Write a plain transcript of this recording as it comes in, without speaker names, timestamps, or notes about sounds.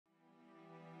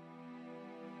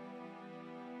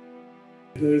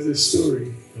There is a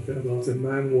story about a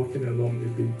man walking along the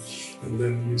beach, and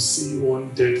then you see one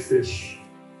dead fish,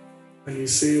 and you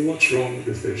say, what's wrong with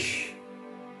the fish?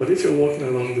 But if you're walking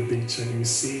along the beach and you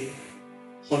see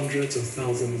hundreds of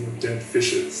thousands of dead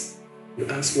fishes, you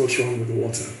ask what's wrong with the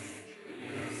water.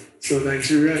 So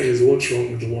Nigeria is what's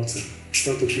wrong with the water. It's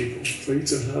not the people. For you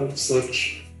to have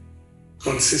such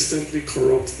consistently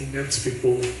corrupt, inept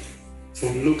people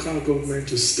from local government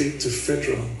to state to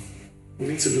federal, we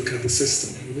need to look at the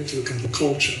system. We need to look at the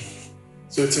culture.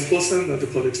 So it's important that the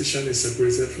politician is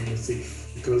separated from the thief,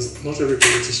 because not every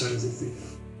politician is a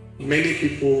thief. Many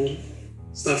people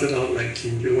started out like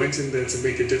you. They went in there to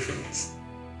make a difference.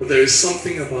 But there is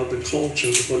something about the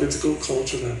culture, the political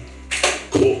culture, that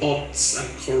co-opts and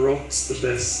corrupts the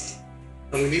best.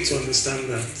 And we need to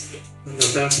understand that, and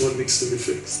that's what needs to be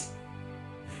fixed.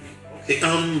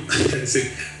 Okay, so you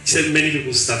said many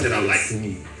people started out like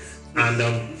me, and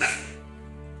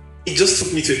it just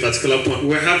took me to a particular point. We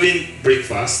were having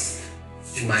breakfast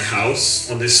in my house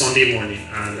on the Sunday morning,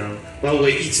 and while we were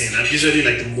eating, I'm usually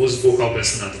like the most vocal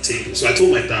person at the table. So I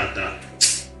told my dad that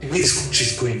the way this country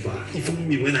is going back, even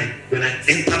me when I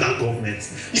enter that government,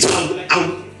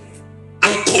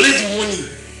 I'll collect money.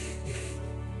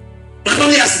 My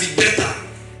family has to be better.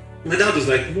 My dad was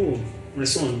like, no, my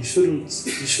son, you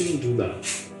shouldn't do that.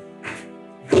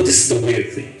 But this is the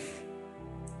weird thing.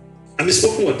 I'm a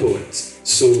spoken word poet.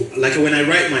 So like when I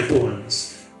write my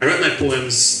poems, I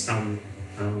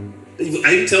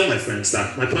even tell my friends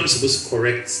that my poem is supposed to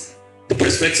correct the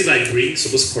perspective I bring,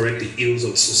 supposed to correct the ills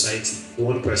of society,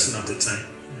 one person at a time.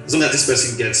 As long as this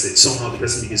person gets it, somehow the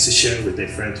person begins to share it with their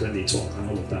friends when they talk and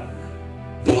all of that.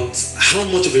 But how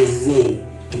much of a role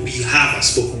do we have as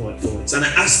spoken word poets? And I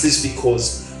ask this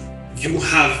because you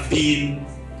have been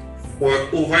for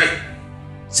over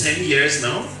 10 years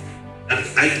now.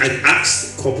 I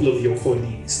asked a couple of your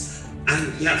colleagues,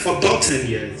 and yeah, for about 10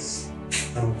 years,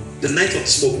 the Night of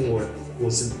Spoken Word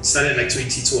started like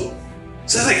 2012.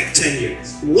 So that's like 10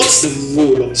 years. What's the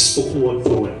role of the spoken word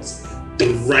poet, the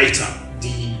writer,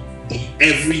 the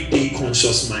everyday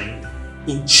conscious mind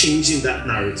in changing that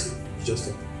narrative?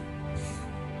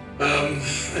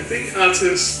 I think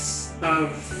artists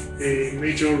have a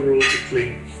major role to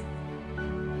play.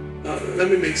 Let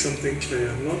me make something clear.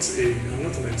 I'm not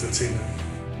an entertainer.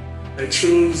 I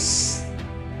chose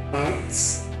art,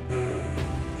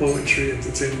 poetry,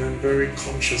 entertainment very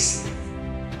consciously.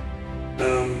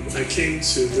 I came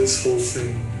to this whole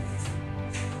thing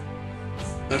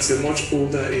at a much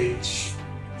older age.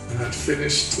 I had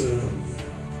finished,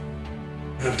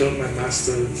 I had done my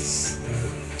master's,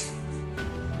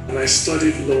 and I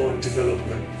studied law and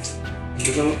development.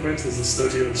 Development is the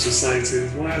study of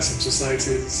societies. Why are some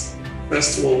societies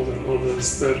first world and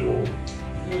others third world?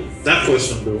 That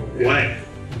question though, why?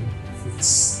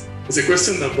 It's a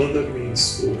question that bothered me in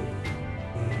school.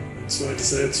 And so I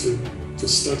decided to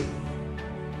study.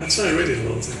 And so I read a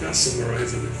lot. I can't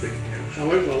summarize everything here.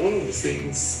 However, one of the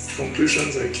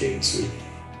conclusions I came to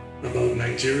about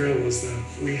Nigeria was that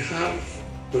we have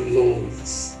the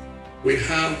laws, we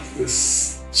have the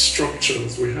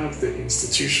structures, we have the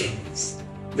institutions.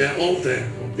 They're all there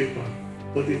on paper,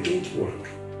 but they don't work.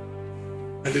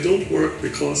 And they don't work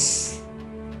because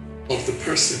of the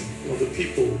person or the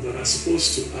people that are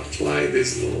supposed to apply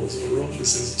these laws or run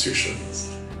these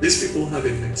institutions. These people have a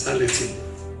mentality.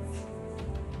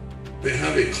 They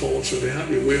have a culture, they have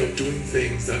a way of doing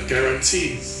things that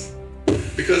guarantees.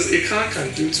 Because a car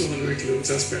can do 200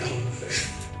 kilometers per hour,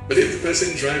 but if the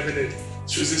person driving it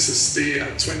chooses to stay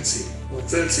at 20 or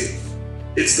 30,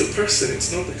 it's the person,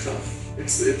 it's not the car.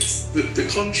 The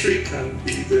country can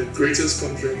be the greatest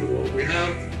country in the world. We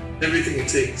have everything it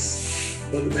takes,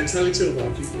 but the mentality of our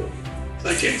people. So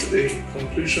I came to the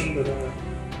conclusion that our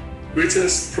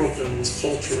greatest problem is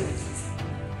cultural,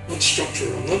 not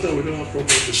structural. Not that we don't have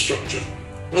problems with structure,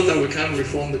 not that we can't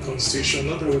reform the constitution,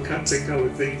 not that we can't tinker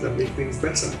with things that make things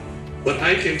better. But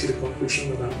I came to the conclusion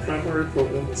that our primary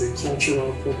problem is a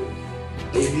cultural problem.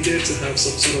 That we needed to have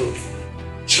some sort of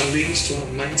challenge to our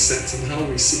mindset and how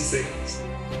we see things.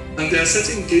 And there are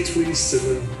certain gateways to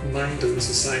the mind of the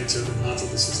society or the heart of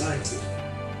the society.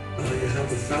 You have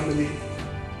the family,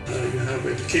 you have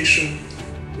education,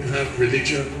 you have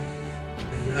religion,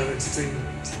 and you have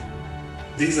entertainment.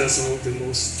 These are some of the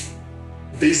most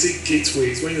basic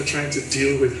gateways when you're trying to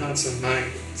deal with hearts and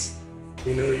minds.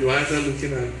 You're either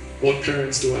looking at what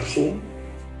parents do at home,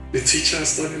 the teacher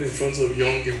standing in front of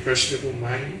young, impressionable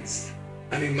minds,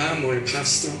 an imam or a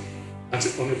pastor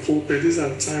on a pulpit. These are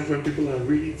the times when people are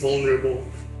really vulnerable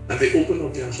and they open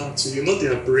up their heart to you, not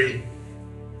their brain.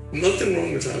 Nothing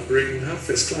wrong with our brain. We have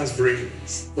first-class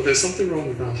brains, but there's something wrong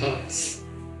with our hearts.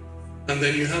 and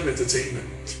then you have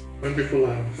entertainment. When people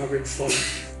are having fun,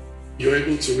 you're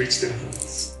able to reach their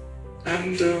hearts.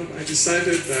 And I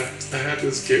decided that I had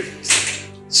this gift,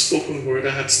 spoken word.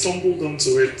 I had stumbled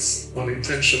onto it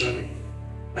unintentionally.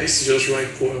 I used to just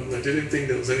write poems. I didn't think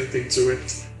there was anything to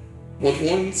it. But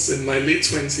once in my late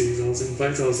 20s, I was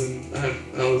invited.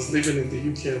 I was living in the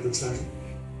UK at the time.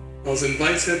 I was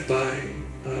invited by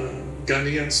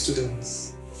Ghanaian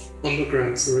students,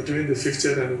 undergrads. They were doing the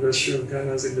 50th anniversary of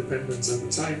Ghana's independence at the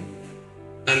time.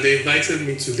 And they invited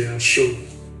me to their show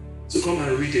to come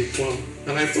and read a poem.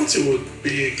 And I thought it would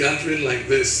be a gathering like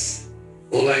this,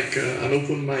 or like an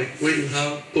open mic where you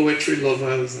have poetry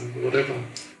lovers and whatever.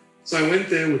 So I went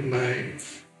there with my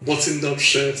buttoned up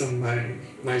shirt and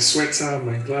my sweater,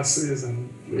 my glasses, and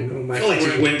my like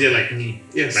you went there like me.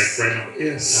 Yes. Like right now.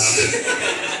 Yes.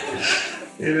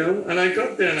 And I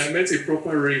got there and I met a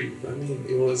proper rave. I mean,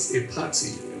 it was a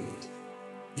party.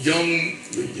 Young,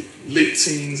 late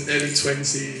teens, early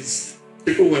 20s.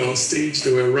 People were on stage,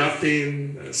 they were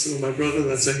rapping. So my brother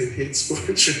that said he hates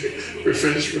poetry,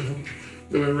 prefers rap.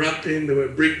 They were rapping, they were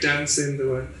breakdancing,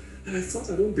 and I thought,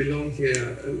 I don't belong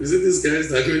here. Is it these guys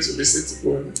that are going to listen to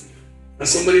poetry? And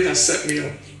somebody has set me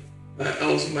up.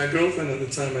 I was with my girlfriend at the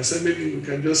time. I said, maybe we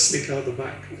can just sneak out the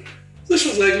back. So she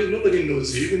was like, look, nobody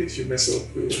knows you, even if you mess up,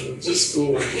 just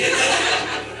go. So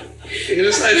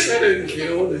I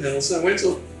said, what the hell? So I went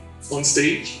up on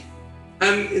stage,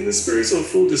 and in the spirit of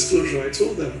full disclosure, I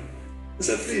told them, I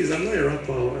said, please, I'm not a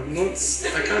rapper,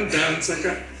 I can't dance,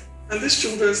 and this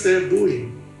children's there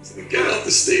booing. So get off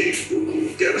the stage, boo,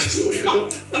 get off. So,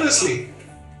 honestly,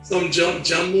 some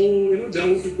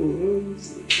Jammu people,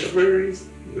 they're very,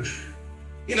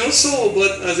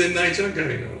 but as a Nigerian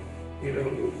guy,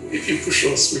 if you push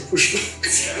us, we push back.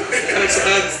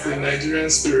 That's the Nigerian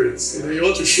spirits. You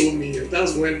ought to show me.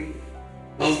 That's when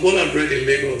I was born and bred in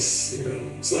Lagos.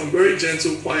 So I'm very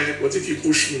gentle, quiet. But if you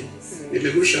push me, the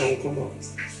Lagosian will come out.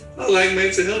 I like,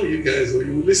 man, to hell with you guys, or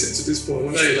you will listen to this poem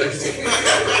whether you like it or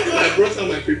not. I brought out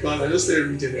my paper and I just started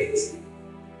reading it.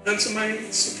 And to my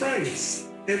surprise,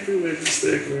 everywhere just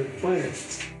there going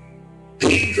quiet.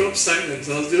 Pin drop silence.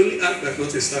 I was the only act that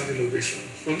got a standing ovation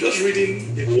from just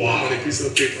reading a poem on a piece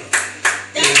of paper.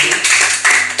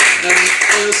 And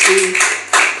honestly,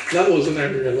 that was when I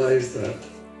realized that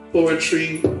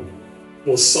poetry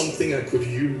was something I could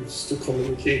use to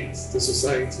communicate to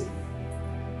society.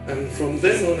 And from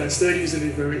then on, I started using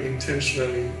it very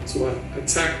intentionally to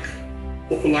attack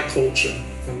popular culture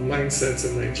and mindsets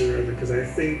in Nigeria, because I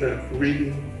think that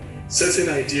really certain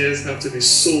ideas have to be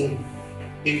sown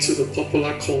into the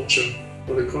popular culture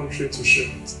for the country to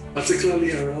shift,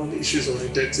 particularly around issues of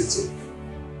identity,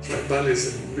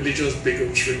 tribalism, religious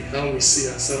bigotry, how we see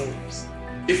ourselves.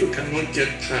 If we cannot get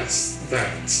past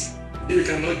that, if you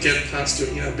cannot get past your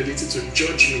inability to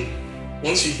judge me,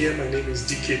 once you hear my name is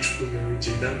Dike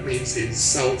Chukwumerije, that means he's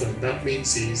Southern, that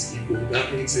means he's Igbo,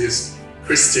 that means he's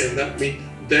Christian, that means,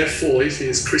 therefore, if he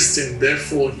is Christian,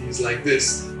 therefore he's like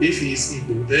this. If he's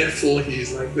Igbo, therefore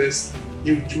he's like this.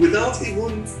 Without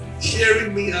even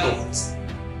hearing me out,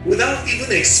 without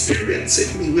even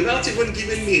experiencing me, without even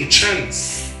giving me a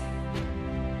chance,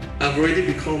 I've already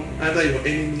become either your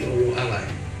enemy or your ally.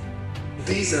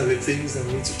 These are the things that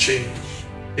need to change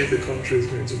if the country is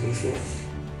going to move forward.